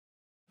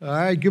All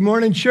right, good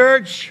morning,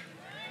 church.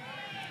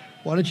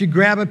 Why don't you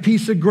grab a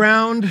piece of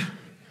ground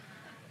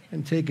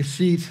and take a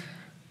seat?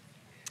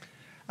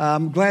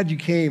 I'm glad you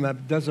came.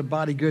 It does a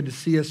body good to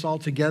see us all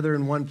together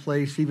in one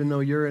place, even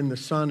though you're in the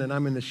sun and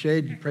I'm in the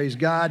shade. Praise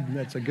God,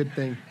 that's a good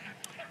thing.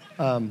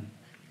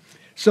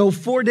 So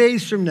 4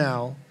 days from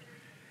now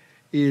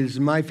is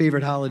my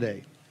favorite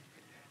holiday.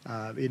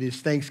 It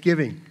is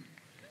Thanksgiving.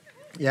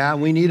 Yeah,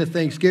 we need a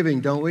Thanksgiving,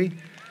 don't we?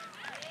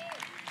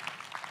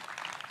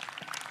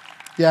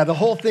 Yeah, the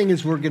whole thing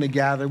is we're going to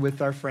gather with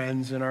our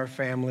friends and our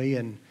family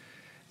and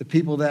the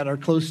people that are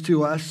close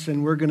to us,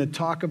 and we're going to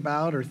talk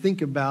about or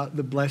think about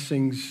the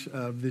blessings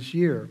of this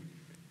year.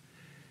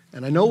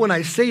 And I know when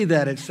I say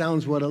that, it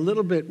sounds a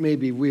little bit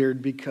maybe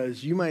weird,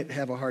 because you might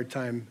have a hard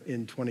time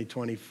in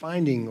 2020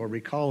 finding or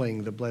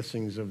recalling the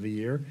blessings of the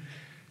year.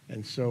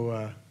 And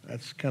so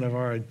that's kind of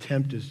our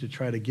attempt, is to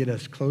try to get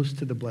us close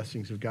to the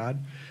blessings of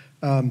God.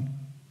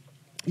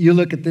 You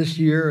look at this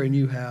year and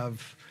you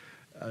have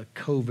a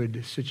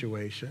COVID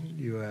situation.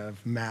 You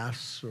have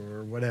masks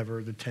or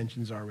whatever the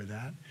tensions are with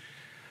that.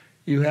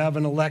 You have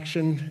an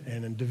election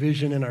and a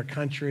division in our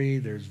country.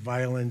 There's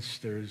violence.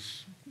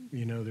 There's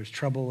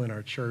trouble in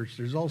our church.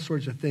 There's all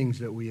sorts of things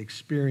that we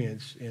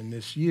experience in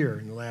this year,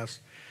 in the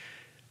last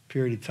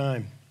period of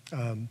time.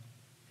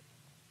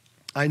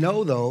 I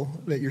know, though,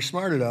 that you're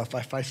smart enough.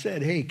 If I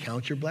said, hey,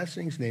 count your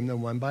blessings, name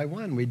them one by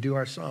one, we'd do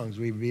our songs.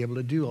 We'd be able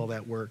to do all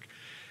that work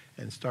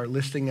and start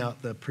listing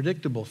out the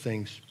predictable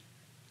things.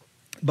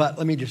 But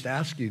let me just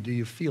ask you, do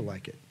you feel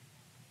like it?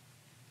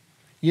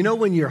 You know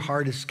when your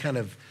heart is kind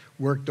of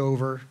worked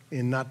over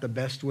in not the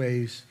best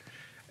ways,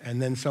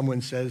 and then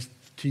someone says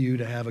to you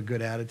to have a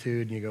good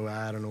attitude, and you go,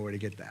 I don't know where to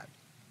get that.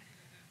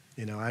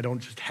 I don't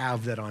just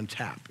have that on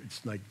tap.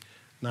 It's like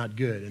not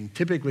good. And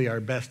typically our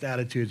best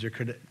attitudes are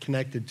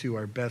connected to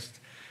our best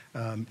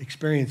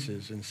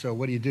experiences. And so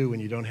what do you do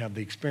when you don't have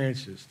the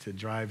experiences to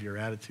drive your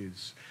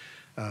attitudes?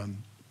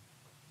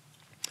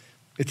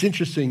 It's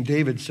interesting,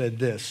 David said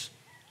this: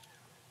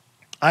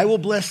 I will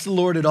bless the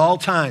Lord at all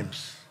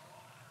times.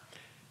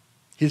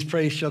 His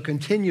praise shall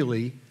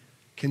continually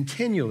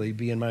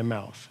be in my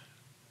mouth.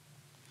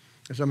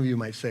 And some of you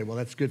might say, well,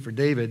 that's good for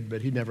David,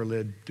 but he never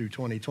lived through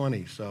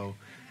 2020. So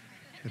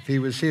if he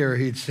was here,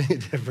 he'd sing a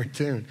different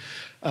tune.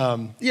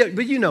 Yeah,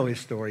 but you know his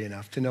story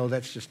enough to know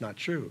that's just not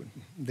true.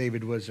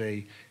 David was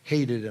a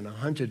hated and a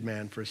hunted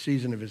man for a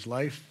season of his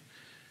life.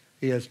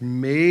 He has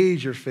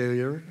major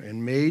failure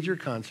and major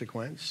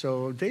consequence.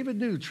 So David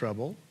knew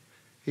trouble.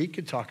 He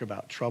could talk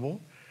about trouble.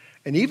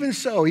 And even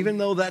so, even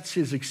though that's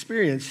his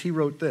experience, he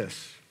wrote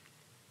this: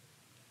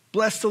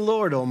 Bless the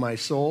Lord, O my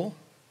soul,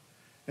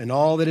 and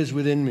all that is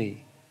within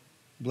me.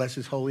 Bless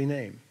his holy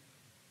name.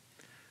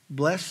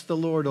 Bless the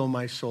Lord, O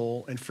my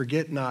soul, and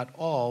forget not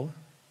all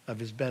of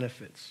his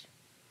benefits.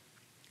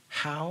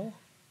 How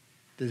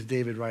does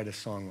David write a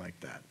song like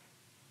that?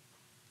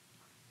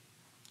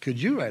 Could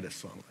you write a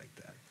song like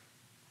that?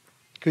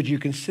 Could you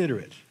consider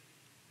it?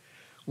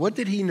 What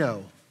did he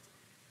know?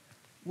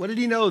 What did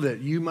he know that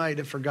you might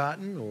have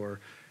forgotten,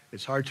 or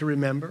it's hard to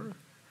remember?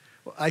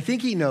 Well, I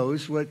think he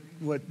knows what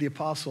the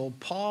Apostle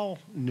Paul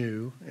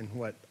knew, and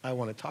what I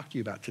want to talk to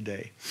you about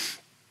today.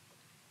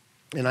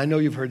 And I know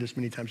you've heard this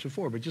many times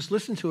before, but just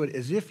listen to it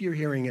as if you're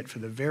hearing it for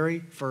the very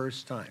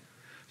first time.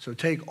 So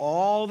take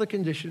all the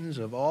conditions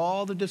of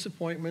all the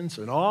disappointments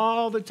and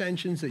all the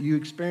tensions that you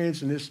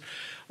experienced in this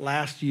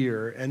last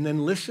year, and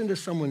then listen to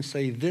someone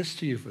say this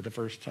to you for the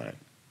first time.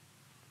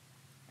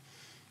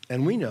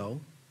 And we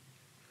know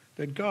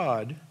that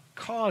God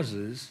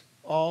causes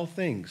all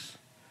things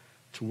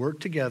to work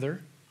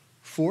together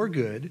for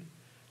good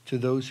to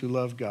those who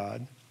love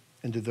God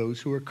and to those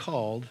who are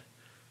called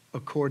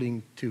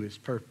according to his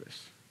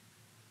purpose.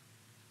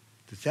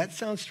 Does that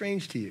sound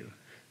strange to you?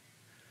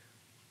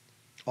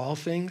 All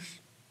things?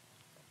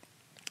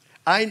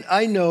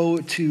 I know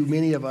to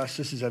many of us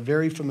this is a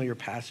very familiar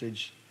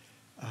passage,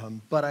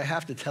 but I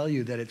have to tell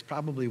you that it's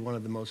probably one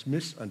of the most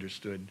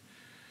misunderstood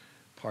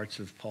parts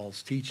of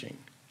Paul's teaching.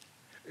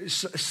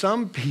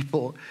 Some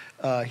people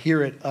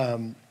hear it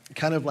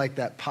kind of like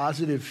that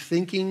positive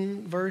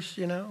thinking verse,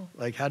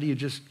 like how do you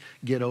just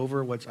get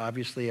over what's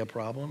obviously a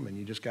problem, and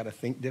you just got to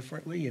think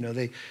differently.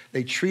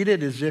 They treat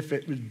it as if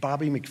it was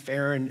Bobby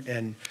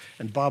McFerrin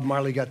and Bob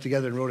Marley got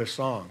together and wrote a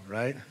song,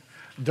 right?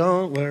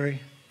 Don't worry,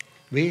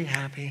 be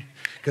happy,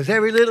 because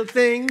every little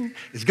thing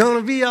is going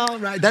to be all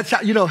right. That's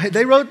how,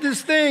 they wrote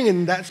this thing,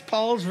 and that's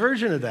Paul's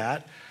version of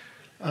that.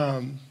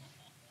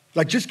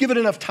 Like, just give it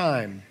enough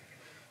time.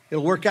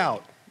 It'll work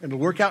out. It'll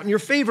work out in your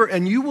favor,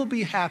 and you will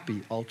be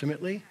happy,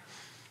 ultimately.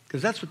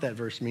 Because that's what that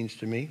verse means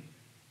to me.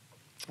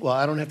 Well,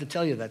 I don't have to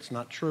tell you that's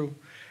not true.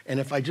 And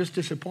if I just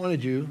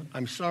disappointed you,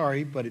 I'm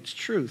sorry, but it's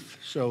truth.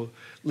 So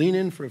lean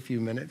in for a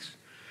few minutes,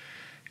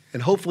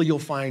 and hopefully you'll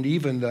find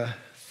even the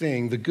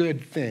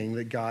good thing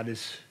that God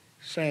is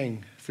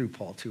saying through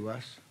Paul to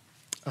us.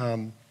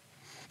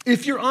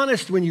 If you're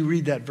honest when you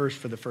read that verse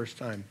for the first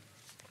time,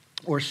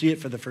 or see it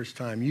for the first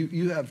time,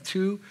 you have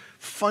two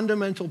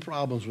fundamental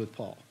problems with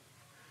Paul.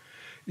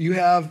 You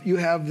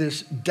have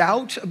this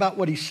doubt about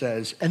what he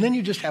says, and then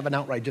you just have an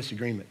outright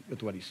disagreement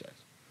with what he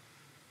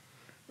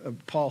says.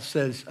 Paul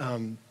says,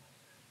 and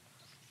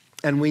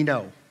we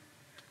know.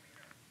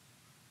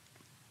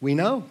 We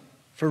know.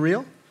 For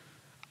real?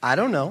 I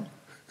don't know.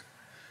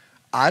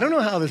 I don't know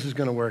how this is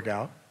going to work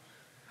out.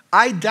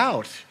 I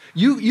doubt.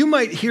 You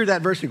might hear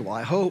that verse and go, well,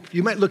 I hope.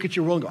 You might look at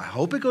your world and go, I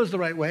hope it goes the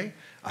right way.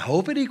 I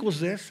hope it equals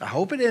this. I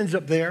hope it ends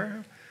up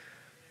there.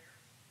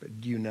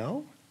 But do you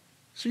know?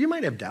 So you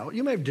might have doubt.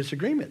 You might have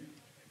disagreement.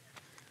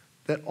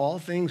 That all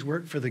things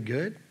work for the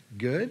good?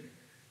 Good?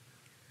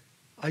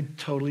 I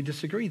totally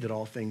disagree that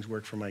all things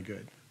work for my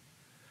good.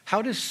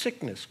 How does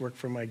sickness work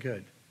for my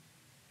good?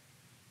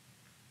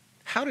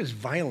 How does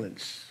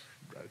violence,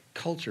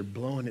 culture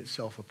blowing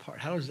itself apart,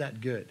 how is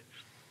that good?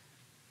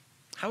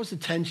 How is the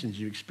tensions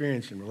you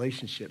experience in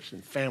relationships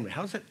and family,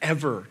 how does that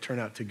ever turn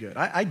out to good?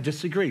 I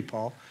disagree,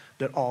 Paul,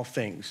 that all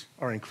things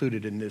are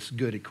included in this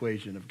good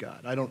equation of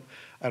God. I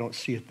don't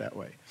see it that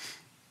way.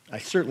 I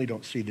certainly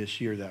don't see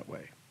this year that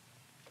way.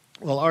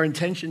 Well, our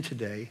intention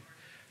today,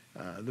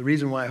 the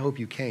reason why I hope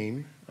you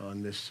came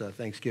on this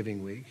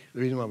Thanksgiving week, the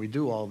reason why we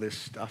do all this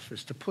stuff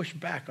is to push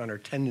back on our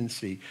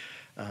tendency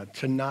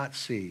to not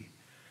see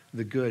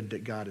the good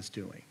that God is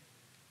doing,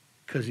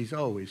 because he's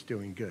always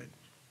doing good.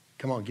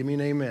 Come on, give me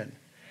an amen. Amen.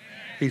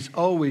 He's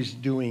always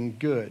doing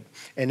good.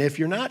 And if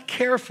you're not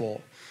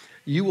careful,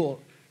 you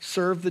will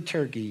serve the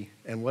turkey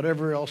and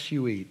whatever else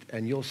you eat,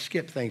 and you'll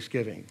skip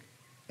Thanksgiving.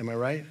 Am I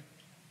right?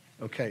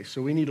 Okay,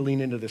 so we need to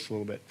lean into this a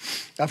little bit.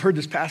 I've heard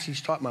this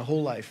passage taught my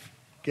whole life.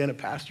 Again, a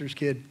pastor's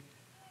kid.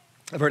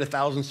 I've heard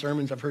 1,000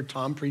 sermons. I've heard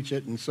Tom preach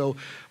it. And so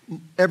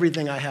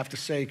everything I have to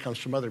say comes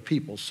from other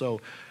people.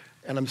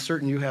 And I'm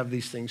certain you have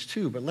these things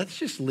too. But let's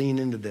just lean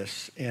into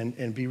this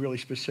and be really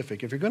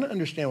specific. If you're going to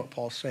understand what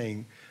Paul's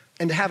saying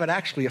and to have it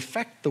actually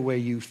affect the way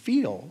you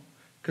feel,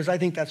 because I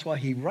think that's why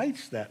he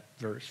writes that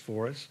verse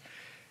for us,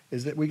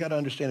 is that we got to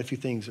understand a few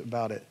things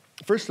about it.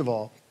 First of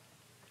all,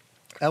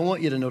 I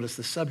want you to notice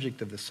the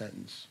subject of the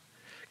sentence.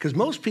 Because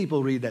most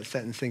people read that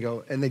sentence and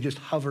go, and they just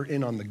hover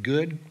in on the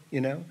good,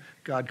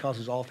 God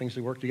causes all things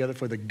to work together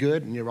for the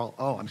good, and you're all,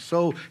 oh, I'm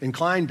so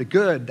inclined to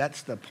good.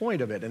 That's the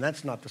point of it, and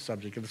that's not the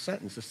subject of the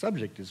sentence. The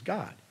subject is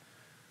God.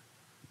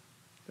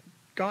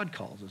 God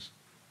causes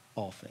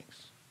all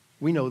things.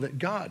 We know that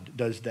God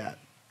does that.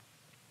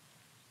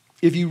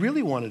 If you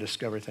really want to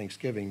discover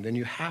Thanksgiving, then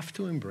you have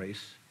to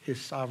embrace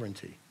his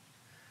sovereignty.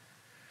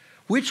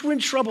 Which, when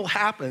trouble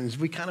happens,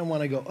 we kind of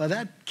want to go, oh,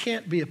 that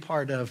can't be a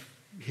part of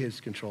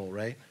his control,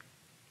 right?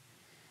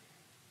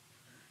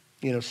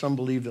 Some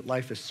believe that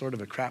life is sort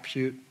of a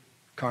crapshoot,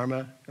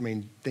 karma. I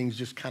mean, things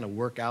just kind of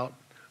work out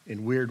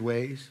in weird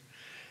ways.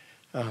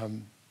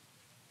 And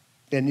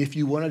if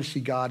you wanted to see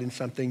God in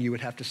something, you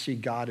would have to see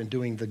God in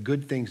doing the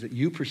good things that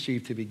you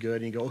perceive to be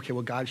good. And you go, okay,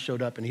 well, God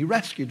showed up and he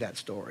rescued that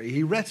story.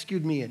 He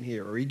rescued me in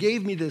here, or he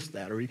gave me this,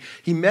 that, or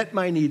he met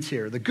my needs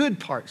here. The good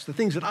parts, the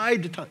things that I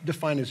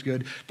define as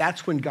good,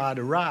 that's when God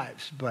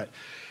arrives. But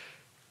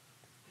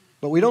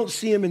we don't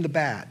see him in the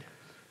bad.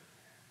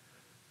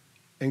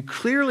 And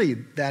clearly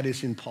that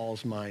is in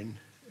Paul's mind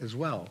as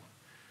well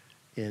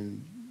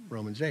in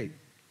Romans 8.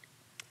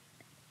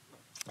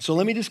 So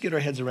let me just get our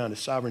heads around his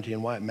sovereignty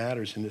and why it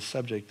matters in this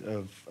subject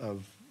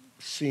of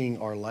seeing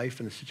our life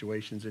and the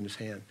situations in his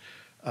hand.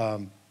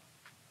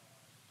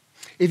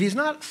 If he's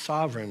not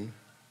sovereign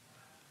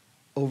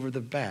over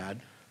the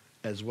bad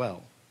as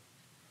well,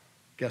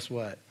 guess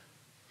what?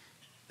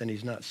 Then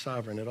he's not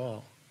sovereign at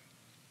all.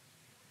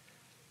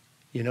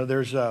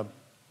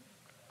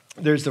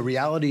 There's the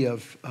reality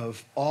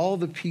of all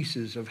the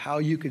pieces of how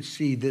you could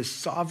see this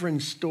sovereign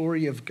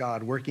story of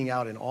God working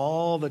out in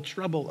all the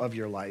trouble of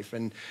your life.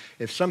 And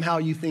if somehow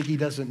you think he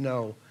doesn't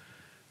know,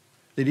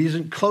 that he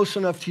isn't close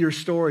enough to your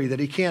story, that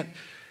he can't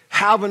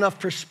have enough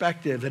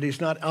perspective, that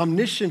he's not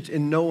omniscient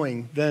in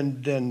knowing,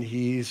 then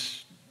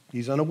he's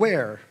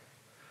unaware.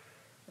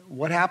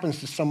 What happens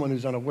to someone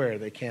who's unaware?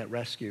 They can't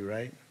rescue,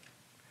 right?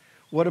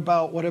 What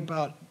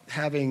about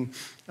having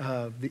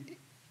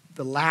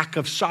the lack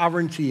of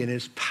sovereignty in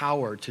his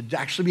power to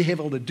actually be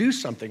able to do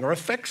something or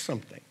affect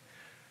something?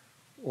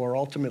 Or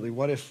ultimately,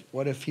 what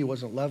if he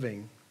wasn't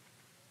loving,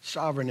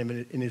 sovereign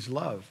in his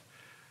love?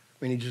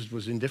 I mean, he just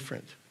was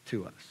indifferent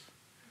to us.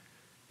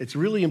 It's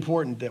really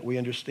important that we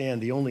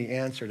understand the only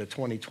answer to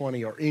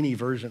 2020 or any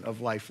version of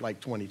life like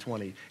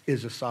 2020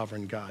 is a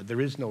sovereign God.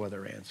 There is no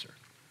other answer.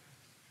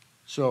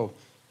 So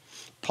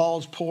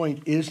Paul's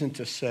point isn't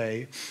to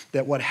say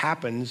that what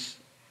happens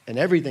and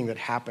everything that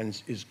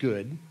happens is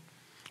good,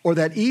 or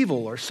that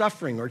evil or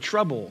suffering or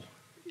trouble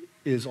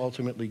is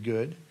ultimately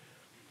good,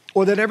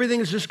 or that everything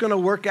is just going to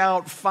work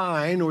out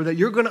fine, or that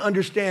you're going to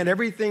understand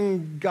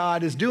everything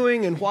God is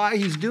doing and why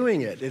he's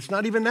doing it. It's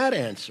not even that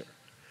answer.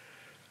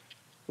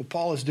 What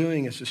Paul is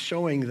doing is just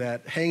showing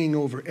that hanging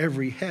over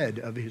every head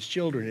of his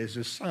children is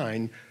a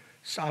sign,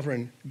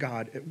 sovereign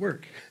God at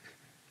work.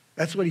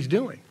 That's what he's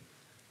doing.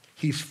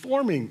 He's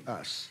forming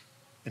us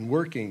and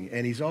working,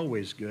 and he's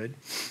always good.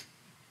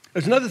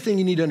 There's another thing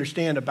you need to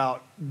understand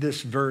about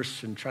this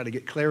verse and try to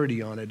get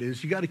clarity on it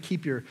is you got to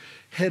keep your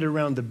head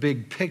around the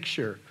big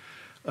picture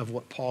of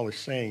what Paul is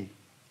saying.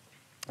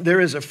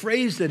 There is a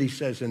phrase that he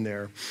says in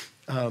there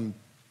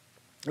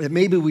that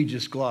maybe we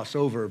just gloss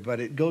over, but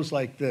it goes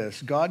like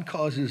this. God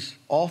causes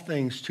all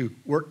things to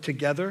work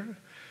together.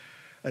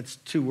 That's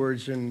two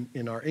words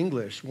in our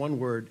English, one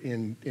word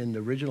in the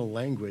original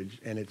language,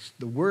 and it's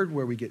the word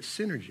where we get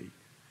synergy.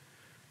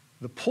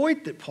 The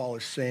point that Paul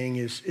is saying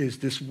is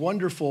this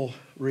wonderful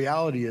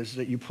reality is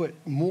that you put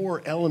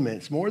more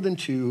elements, more than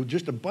two,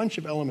 just a bunch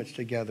of elements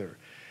together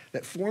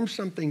that form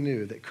something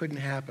new that couldn't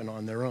happen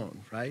on their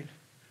own, right?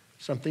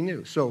 Something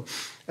new. So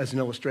as an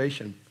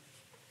illustration,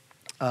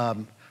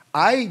 I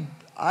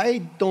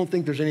don't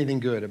think there's anything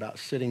good about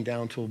sitting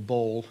down to a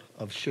bowl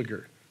of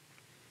sugar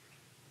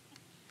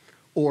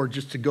or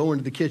just to go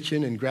into the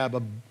kitchen and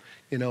grab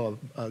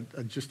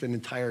just an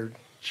entire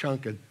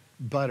chunk of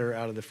butter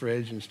out of the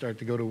fridge and start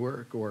to go to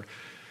work, or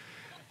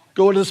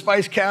go into the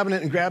spice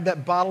cabinet and grab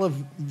that bottle of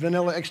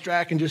vanilla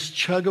extract and just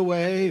chug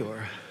away,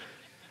 or,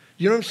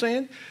 you know what I'm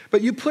saying?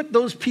 But you put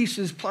those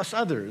pieces plus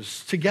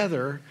others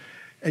together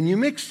and you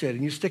mix it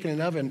and you stick it in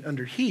an oven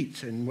under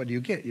heat, and what do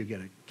you get? You get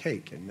a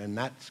cake, and then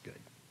that's good.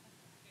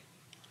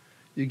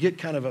 You get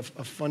kind of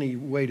a funny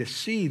way to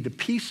see the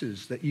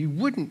pieces that you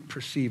wouldn't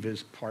perceive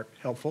as part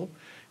helpful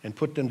and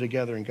put them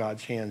together in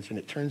God's hands, and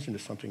it turns into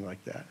something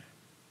like that.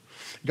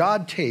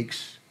 God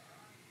takes,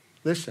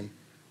 listen,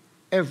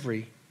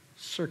 every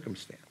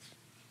circumstance,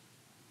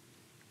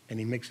 and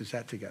he mixes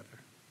that together.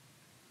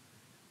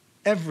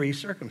 Every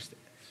circumstance.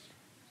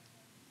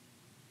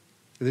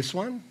 This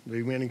one,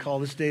 we went and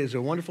called this day is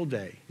a wonderful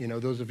day. You know,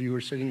 those of you who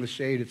are sitting in the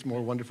shade, it's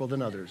more wonderful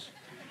than others.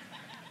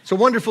 It's a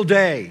wonderful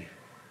day.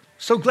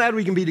 So glad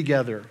we can be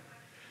together.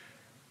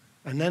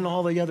 And then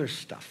all the other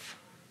stuff.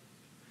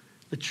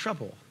 The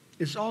trouble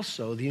is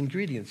also the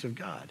ingredients of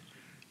God.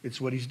 It's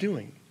what he's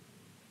doing.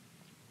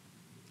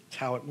 It's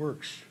how it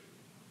works.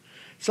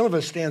 Some of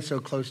us stand so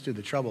close to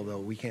the trouble, though,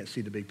 we can't see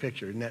the big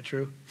picture. Isn't that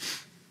true?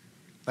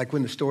 Like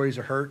when the stories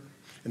are hurt,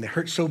 and they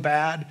hurt so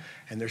bad,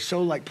 and they're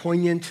so like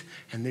poignant,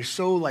 and they're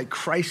so like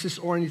crisis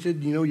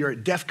oriented. You know, you're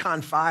at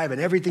DEFCON 5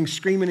 and everything's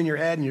screaming in your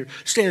head, and you're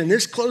standing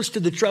this close to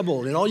the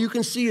trouble, and all you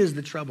can see is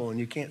the trouble, and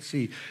you can't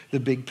see the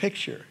big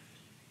picture.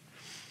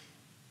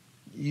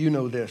 You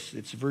know this,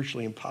 it's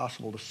virtually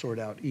impossible to sort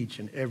out each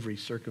and every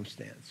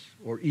circumstance,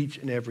 or each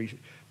and every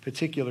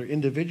particular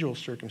individual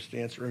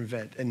circumstance or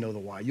event and know the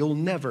why. You'll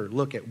never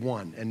look at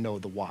one and know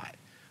the why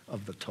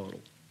of the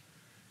total.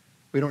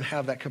 We don't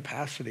have that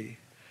capacity.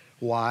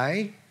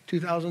 Why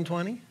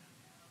 2020?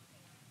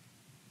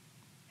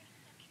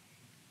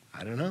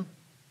 I don't know.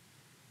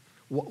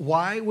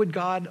 Why would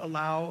God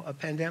allow a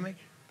pandemic?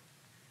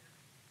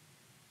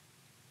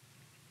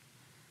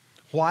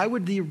 Why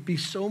would there be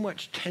so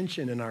much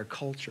tension in our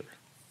culture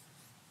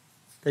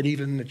that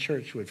even the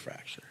church would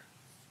fracture?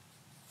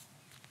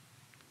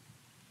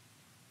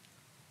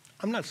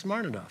 I'm not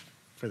smart enough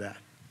for that.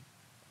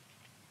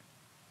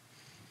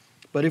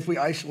 But if we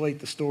isolate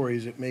the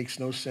stories, it makes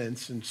no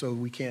sense, and so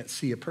we can't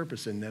see a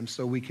purpose in them.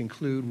 So we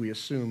conclude, we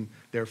assume,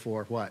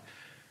 therefore, what?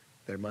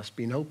 There must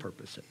be no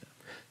purpose in them.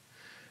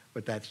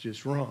 But that's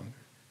just wrong.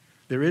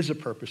 There is a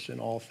purpose in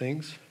all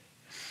things.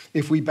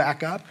 If we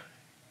back up,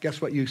 guess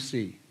what you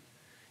see?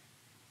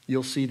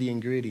 You'll see the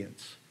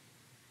ingredients.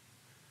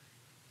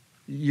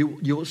 You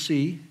will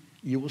see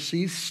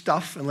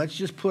stuff, and let's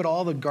just put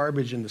all the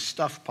garbage in the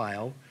stuff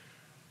pile,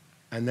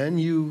 and then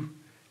you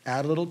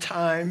add a little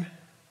time,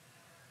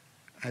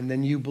 and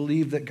then you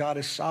believe that God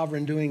is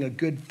sovereign doing a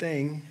good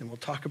thing, and we'll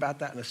talk about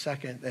that in a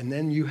second, and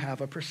then you have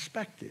a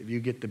perspective.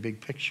 You get the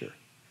big picture.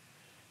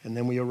 And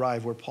then we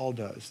arrive where Paul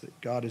does, that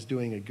God is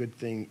doing a good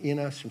thing in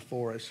us and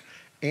for us,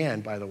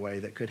 and, by the way,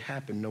 that could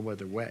happen no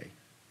other way.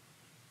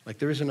 Like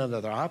there isn't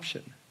another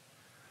option.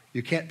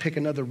 You can't pick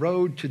another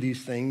road to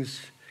these things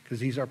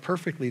because these are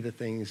perfectly the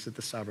things that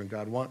the sovereign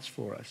God wants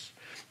for us.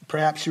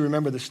 Perhaps you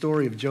remember the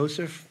story of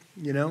Joseph,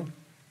 you know,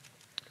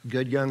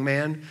 good young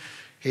man,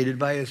 hated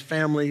by his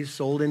family,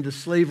 sold into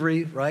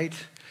slavery, right?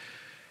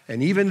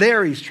 And even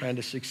there, he's trying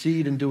to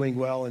succeed in doing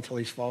well until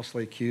he's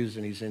falsely accused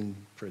and he's in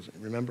prison.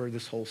 Remember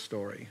this whole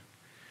story.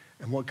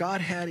 And what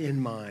God had in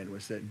mind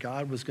was that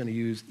God was going to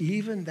use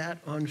even that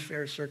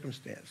unfair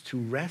circumstance to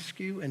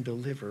rescue and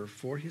deliver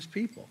for his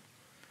people.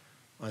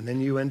 And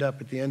then you end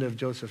up at the end of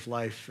Joseph's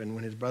life, and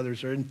when his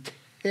brothers are in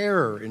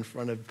terror in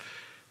front of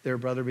their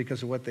brother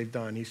because of what they've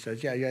done, he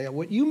says, yeah,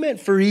 what you meant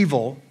for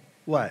evil,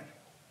 what?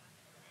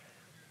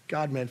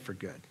 God meant for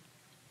good.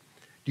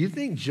 Do you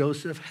think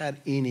Joseph had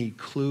any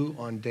clue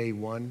on day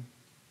one?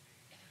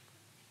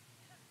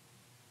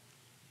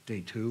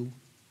 Day two?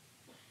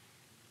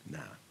 Nah.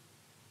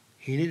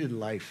 He needed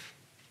life.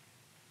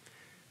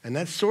 And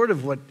that's sort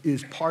of what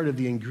is part of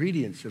the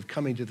ingredients of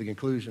coming to the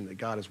conclusion that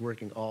God is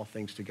working all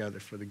things together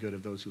for the good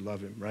of those who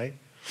love him, right?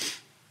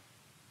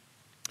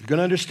 You're going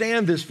to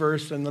understand this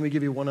verse, and let me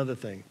give you one other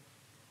thing.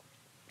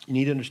 You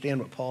need to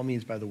understand what Paul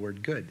means by the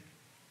word good.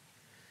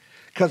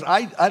 Because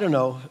I don't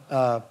know,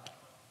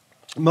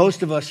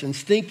 Most of us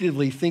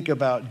instinctively think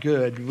about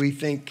good. We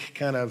think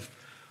kind of,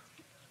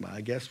 well,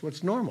 I guess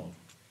what's normal.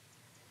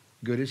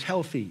 Good is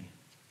healthy.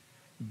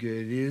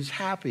 Good is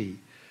happy.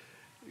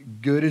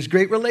 Good is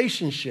great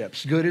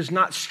relationships. Good is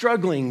not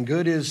struggling.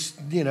 Good is,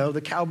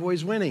 the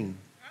Cowboys winning.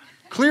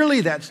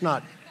 Clearly that's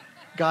not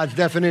God's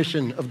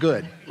definition of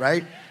good,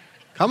 right?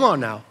 Come on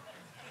now.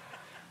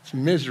 It's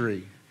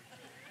misery.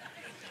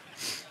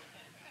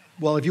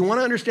 Well, if you want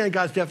to understand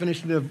God's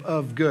definition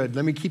of good,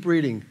 let me keep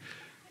reading.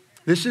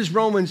 This is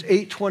Romans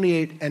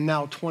 8:28 and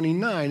now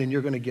 29, and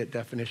you're going to get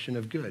definition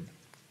of good.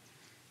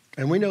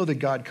 And we know that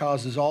God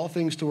causes all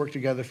things to work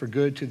together for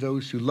good to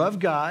those who love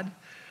God,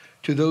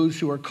 to those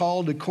who are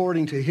called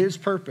according to his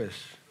purpose.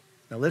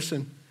 Now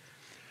listen.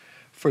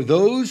 For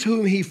those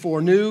whom he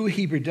foreknew,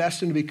 he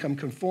predestined to become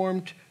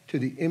conformed to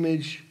the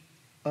image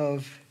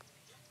of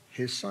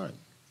his Son.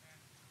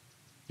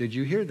 Did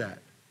you hear that?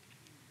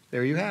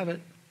 There you have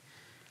it.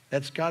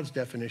 That's God's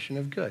definition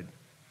of good.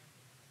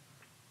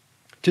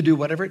 To do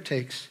whatever it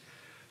takes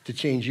to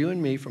change you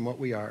and me from what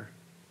we are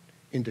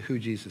into who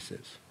Jesus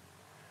is.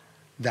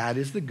 That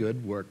is the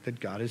good work that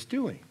God is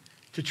doing,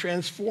 to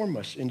transform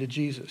us into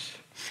Jesus.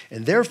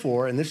 And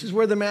therefore, and this is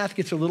where the math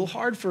gets a little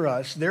hard for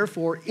us,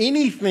 therefore,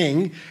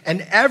 anything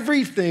and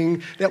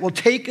everything that will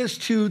take us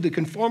to the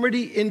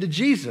conformity into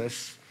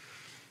Jesus,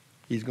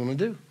 he's going to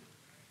do.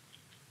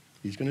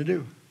 He's going to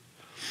do.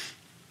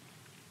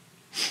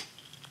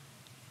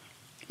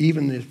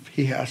 Even if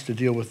he has to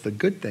deal with the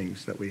good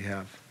things that we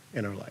have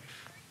in our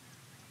life.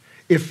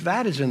 If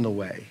that is in the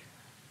way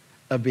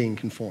of being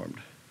conformed,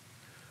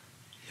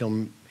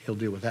 he'll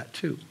deal with that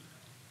too.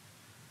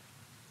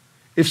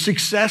 If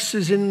success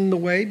is in the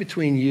way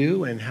between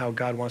you and how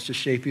God wants to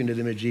shape you into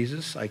the image of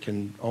Jesus, I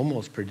can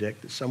almost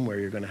predict that somewhere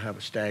you're going to have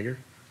a stagger.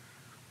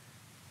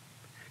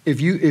 If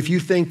you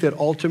think that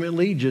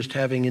ultimately just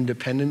having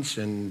independence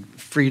and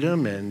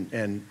freedom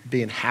and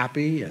being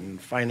happy and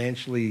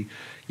financially,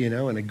 in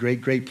a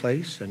great, great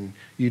place, and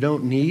you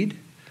don't need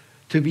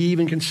to be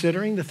even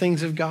considering the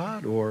things of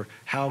God or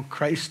how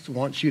Christ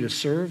wants you to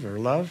serve or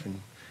love, and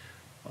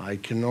I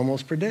can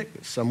almost predict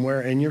that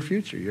somewhere in your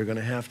future you're going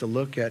to have to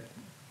look at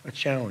a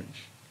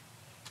challenge.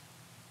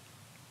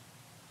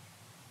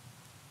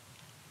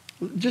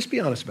 Just be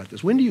honest about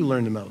this. When do you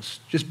learn the most?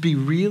 Just be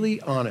really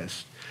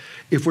honest.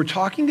 If we're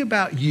talking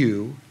about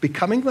you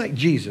becoming like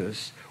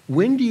Jesus,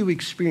 when do you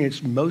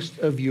experience most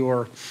of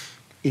your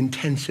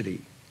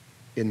intensity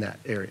in that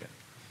area?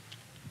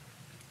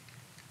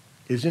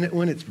 Isn't it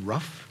when it's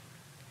rough?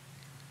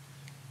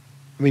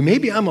 I mean,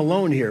 maybe I'm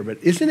alone here, but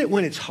isn't it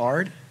when it's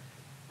hard?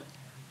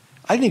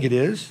 I think it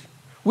is.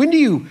 When do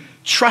you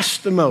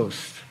trust the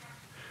most?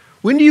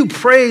 When do you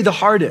pray the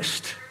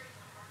hardest?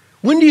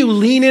 When do you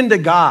lean into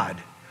God?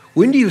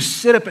 When do you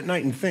sit up at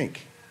night and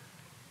think?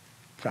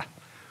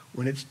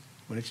 When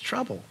it's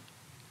trouble,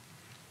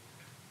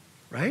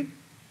 right?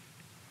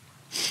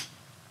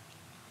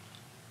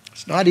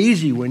 It's not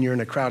easy when you're in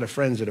a crowd of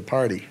friends at a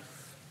party.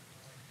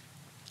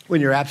 When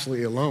you're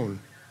absolutely alone,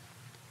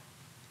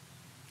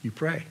 you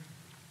pray.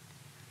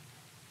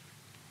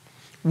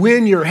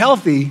 When you're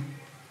healthy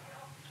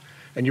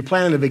and you're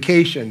planning a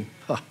vacation,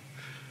 I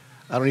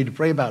don't need to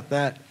pray about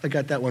that. I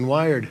got that one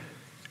wired.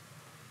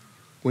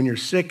 When you're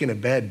sick in a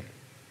bed,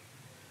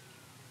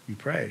 you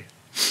pray.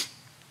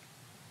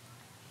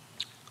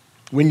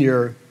 When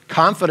you're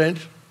confident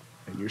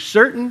and you're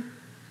certain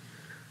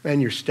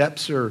and your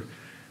steps are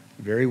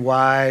very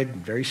wide,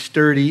 very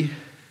sturdy,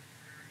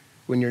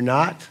 when you're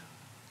not,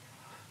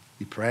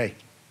 you pray.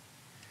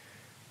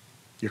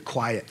 You're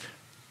quiet.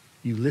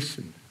 You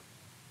listen.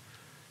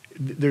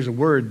 There's a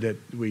word that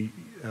we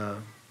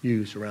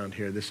use around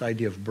here, this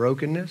idea of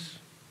brokenness.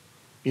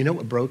 You know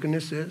what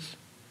brokenness is?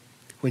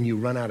 When you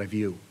run out of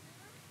you.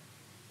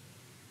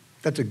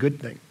 That's a good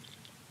thing.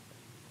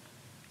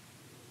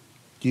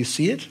 Do you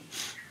see it?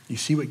 You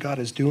see what God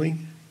is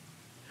doing?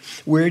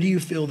 Where do you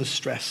feel the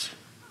stress?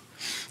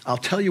 I'll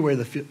tell you where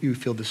you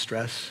feel the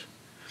stress.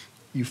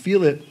 You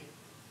feel it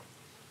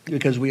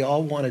because we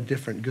all want a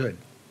different good.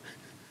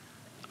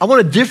 I want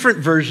a different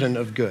version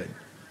of good.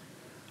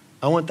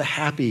 I want the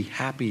happy,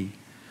 happy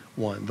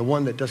one, the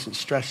one that doesn't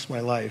stress my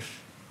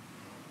life.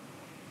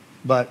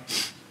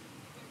 But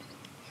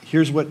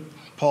here's what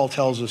Paul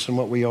tells us and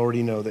what we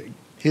already know, that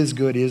his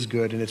good is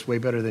good and it's way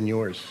better than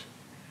yours.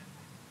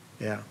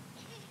 Yeah.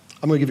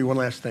 I'm going to give you one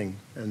last thing,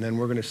 and then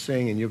we're going to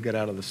sing and you'll get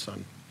out of the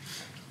sun.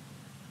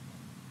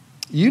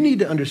 You need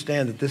to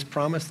understand that this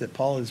promise that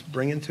Paul is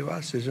bringing to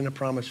us isn't a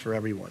promise for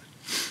everyone.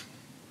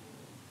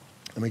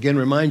 Let me again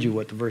remind you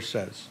what the verse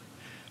says.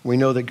 We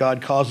know that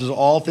God causes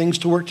all things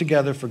to work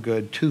together for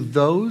good to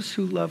those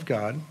who love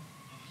God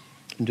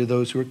and to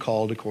those who are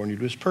called according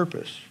to his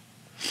purpose.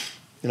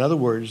 In other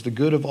words, the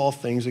good of all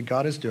things that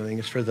God is doing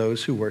is for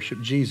those who worship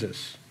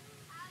Jesus.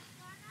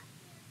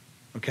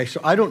 Okay,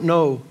 so I don't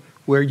know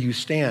where you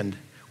stand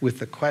with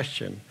the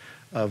question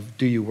of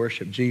do you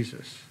worship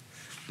Jesus?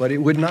 But it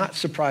would not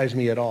surprise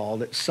me at all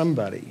that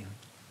somebody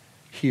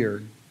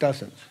here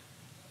doesn't.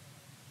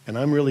 And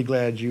I'm really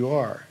glad you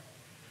are,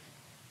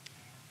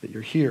 that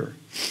you're here.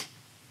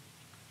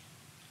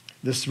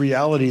 This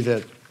reality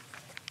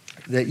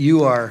that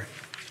you are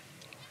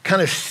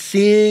kind of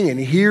seeing and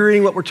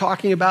hearing what we're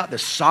talking about, the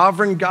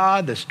sovereign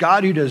God, this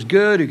God who does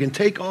good, who can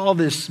take all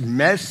this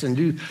mess and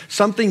do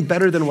something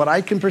better than what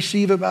I can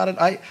perceive about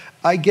it.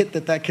 I get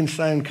that can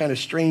sound kind of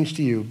strange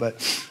to you, but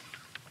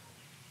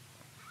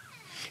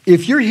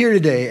if you're here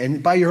today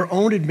and by your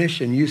own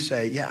admission you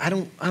say, yeah, I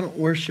don't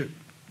worship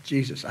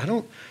Jesus. I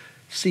don't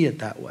see it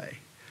that way.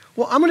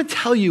 Well, I'm going to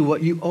tell you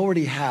what you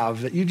already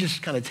have that you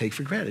just kind of take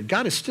for granted.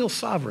 God is still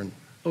sovereign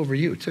over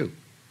you too.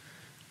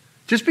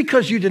 Just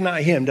because you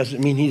deny him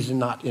doesn't mean he's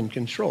not in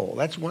control.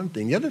 That's one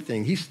thing. The other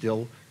thing, he's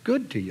still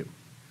good to you,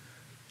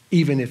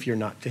 even if you're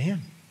not to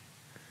him.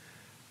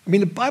 I mean,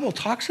 the Bible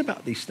talks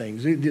about these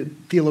things. The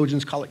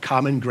theologians call it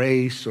common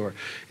grace, or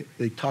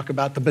they talk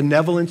about the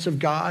benevolence of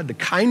God, the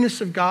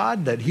kindness of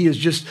God, that he is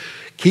just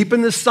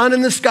keeping the sun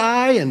in the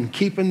sky and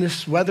keeping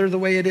this weather the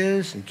way it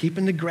is and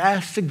keeping the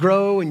grass to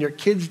grow and your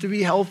kids to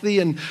be healthy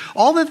and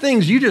all the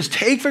things you just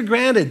take for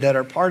granted that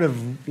are part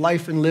of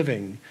life and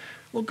living.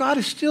 Well, God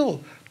is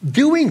still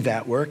doing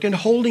that work and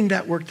holding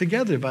that work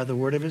together by the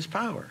word of his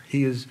power.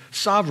 He is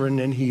sovereign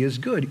and he is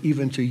good,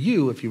 even to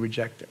you if you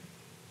reject him.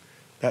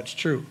 That's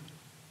true.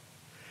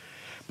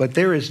 But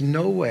there is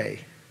no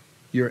way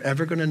you're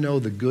ever going to know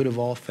the good of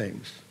all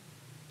things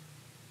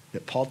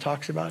that Paul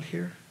talks about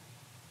here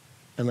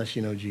unless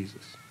you know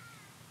Jesus.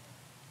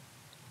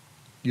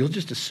 You'll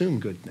just assume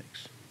good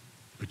things,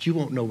 but you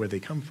won't know where they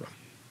come from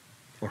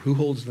or who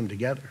holds them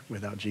together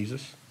without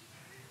Jesus.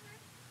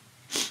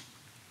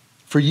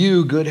 For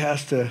you, good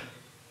has to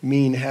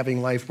mean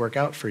having life work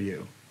out for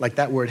you. Like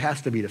that word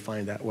has to be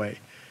defined that way.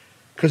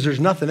 Because there's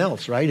nothing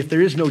else, right? If there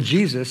is no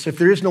Jesus, if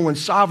there is no one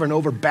sovereign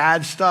over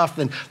bad stuff,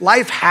 then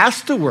life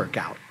has to work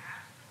out.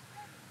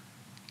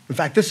 In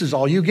fact, this is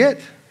all you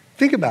get.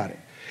 Think about it.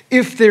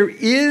 If there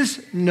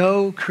is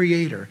no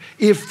creator,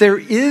 if there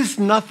is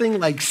nothing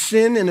like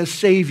sin and a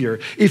savior,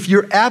 if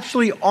you're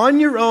absolutely on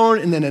your own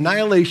and then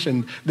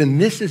annihilation, then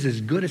this is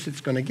as good as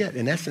it's going to get.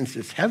 In essence,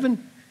 it's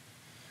heaven.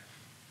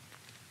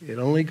 It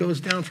only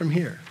goes down from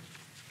here.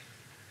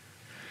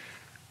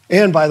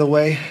 And by the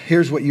way,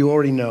 here's what you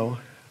already know.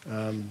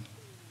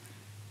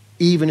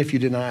 Even if you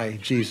deny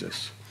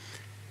Jesus,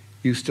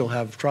 you still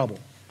have trouble.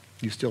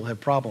 You still have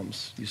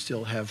problems. You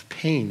still have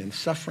pain and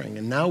suffering.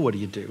 And now what do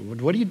you do?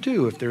 What do you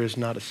do if there is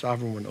not a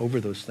sovereign one over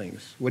those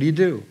things? What do you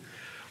do?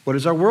 What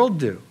does our world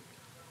do?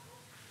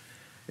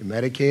 You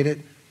medicate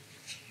it.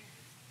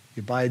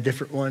 You buy a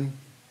different one.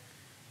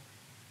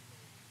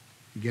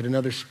 You get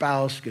another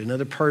spouse, get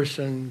another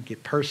person,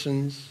 get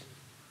persons.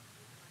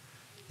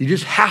 You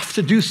just have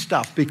to do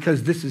stuff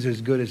because this is as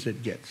good as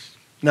it gets.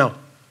 Now,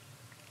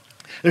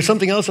 there's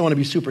something else I want to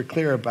be super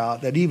clear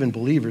about that even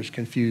believers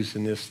confuse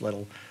in this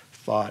little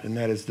thought, and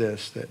that is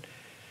this, that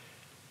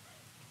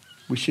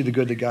we see the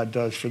good that God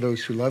does for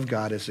those who love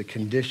God as a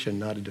condition,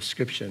 not a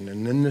description,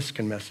 and then this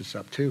can mess us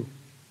up too.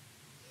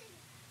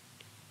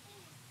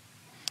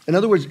 In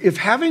other words, if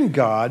having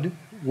God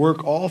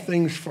work all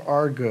things for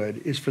our good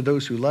is for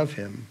those who love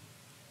him,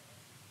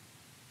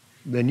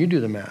 then you do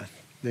the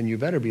math. Then you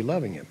better be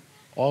loving him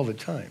all the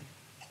time.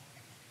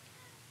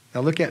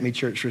 Now look at me,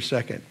 church, for a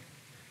second.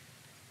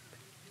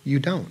 You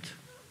don't.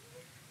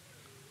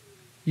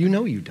 You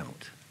know you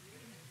don't.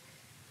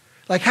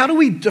 Like, how do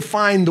we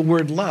define the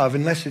word love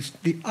unless it's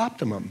the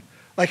optimum?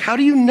 Like, how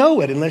do you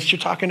know it unless you're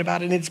talking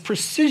about it in its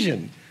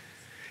precision?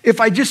 If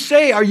I just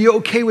say, are you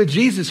okay with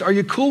Jesus? Are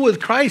you cool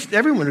with Christ?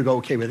 Everyone would go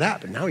okay with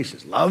that. But now he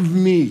says, love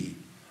me.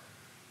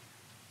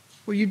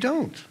 Well, you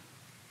don't.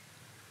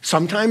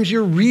 Sometimes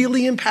you're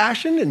really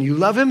impassioned and you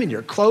love him and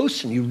you're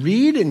close and you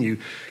read and you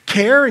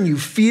care and you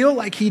feel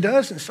like he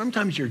does. And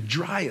sometimes you're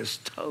dry as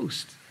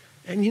toast.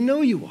 And you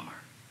know you are.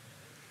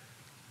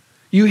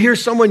 You hear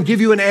someone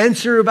give you an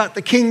answer about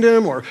the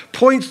kingdom or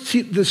points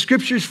to the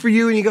scriptures for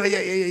you and you go,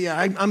 yeah,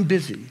 I'm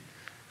busy.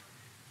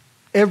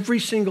 Every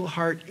single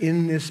heart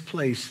in this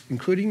place,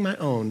 including my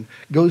own,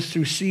 goes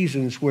through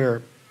seasons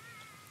where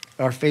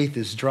our faith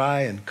is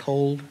dry and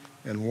cold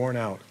and worn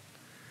out.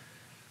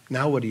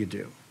 Now what do you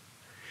do?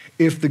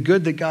 If the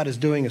good that God is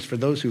doing is for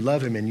those who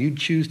love him and you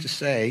choose to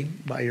say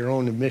by your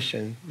own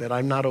admission that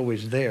I'm not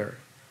always there,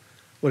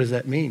 what does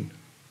that mean?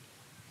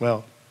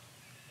 Well,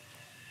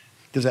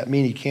 does that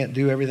mean he can't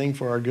do everything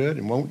for our good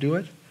and won't do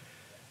it?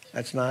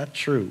 That's not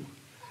true.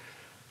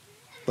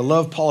 The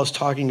love Paul is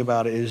talking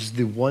about is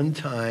the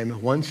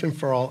one-time, once and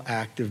for all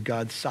act of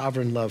God's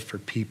sovereign love for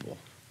people.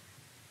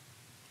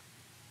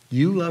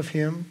 You love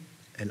him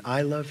and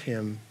I love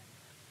him.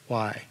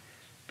 Why?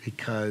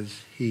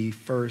 Because he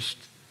first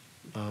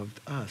loved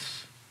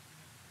us.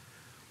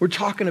 We're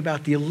talking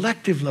about the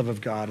elective love of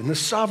God and the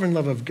sovereign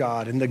love of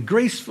God and the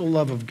graceful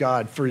love of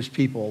God for his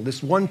people,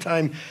 this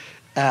one-time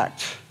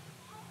act.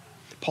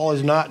 Paul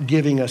is not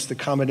giving us the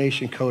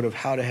combination code of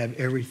how to have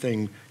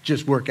everything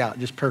just work out,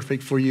 just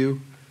perfect for you.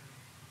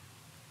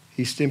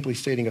 He's simply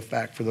stating a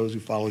fact for those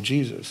who follow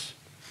Jesus.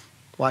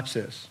 Watch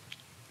this.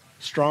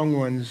 Strong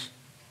ones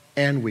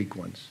and weak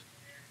ones.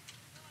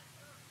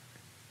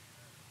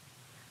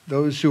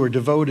 Those who are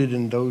devoted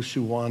and those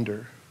who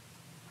wander.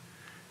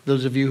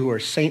 those of you who are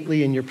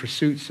saintly in your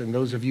pursuits and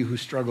those of you who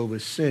struggle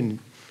with sin,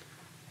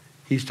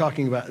 he's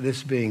talking about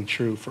this being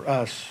true for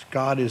us.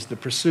 God is the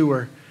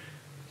pursuer.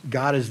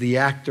 God is the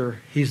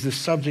actor. He's the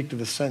subject of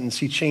the sentence.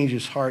 He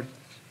changes heart.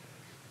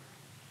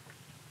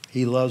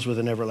 He loves with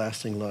an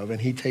everlasting love.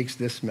 And he takes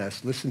this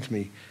mess, listen to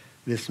me,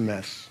 this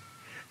mess.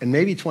 And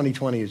maybe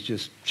 2020 is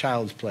just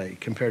child's play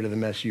compared to the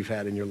mess you've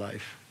had in your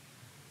life.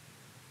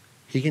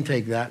 He can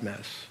take that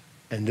mess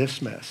and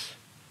this mess,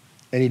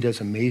 and he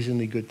does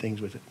amazingly good things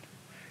with it.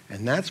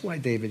 And that's why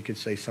David could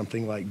say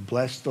something like,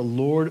 bless the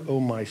Lord, O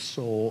my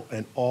soul,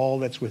 and all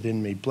that's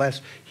within me.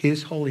 Bless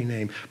his holy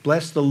name.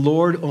 Bless the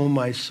Lord, O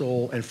my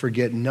soul, and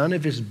forget none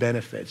of his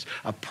benefits.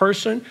 A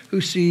person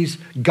who sees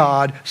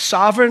God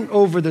sovereign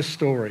over the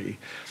story,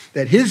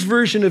 that his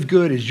version of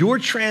good is your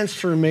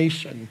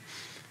transformation,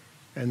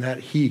 and that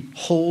he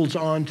holds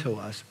on to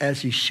us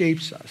as he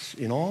shapes us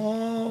in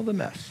all the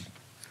mess,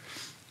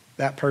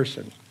 that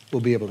person will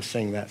be able to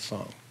sing that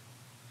song.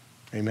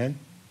 Amen?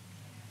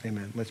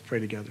 Amen. Let's pray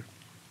together.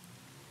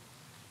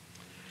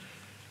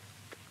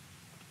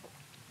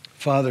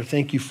 Father,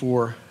 thank you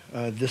for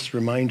this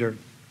reminder.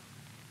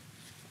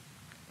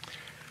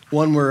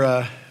 One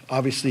we're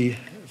obviously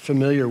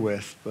familiar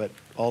with, but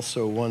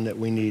also one that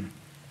we need.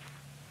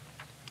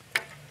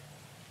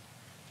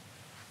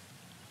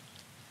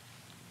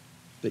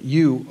 That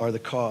you are the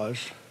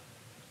cause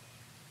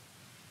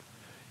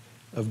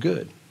of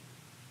good.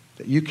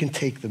 That you can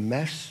take the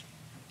mess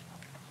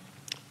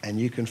and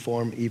you can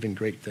form even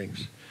great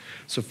things.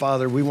 So,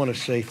 Father, we want to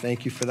say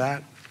thank you for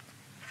that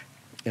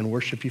and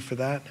worship you for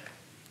that.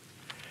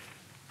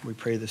 We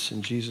pray this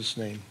in Jesus'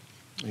 name.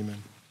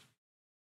 Amen.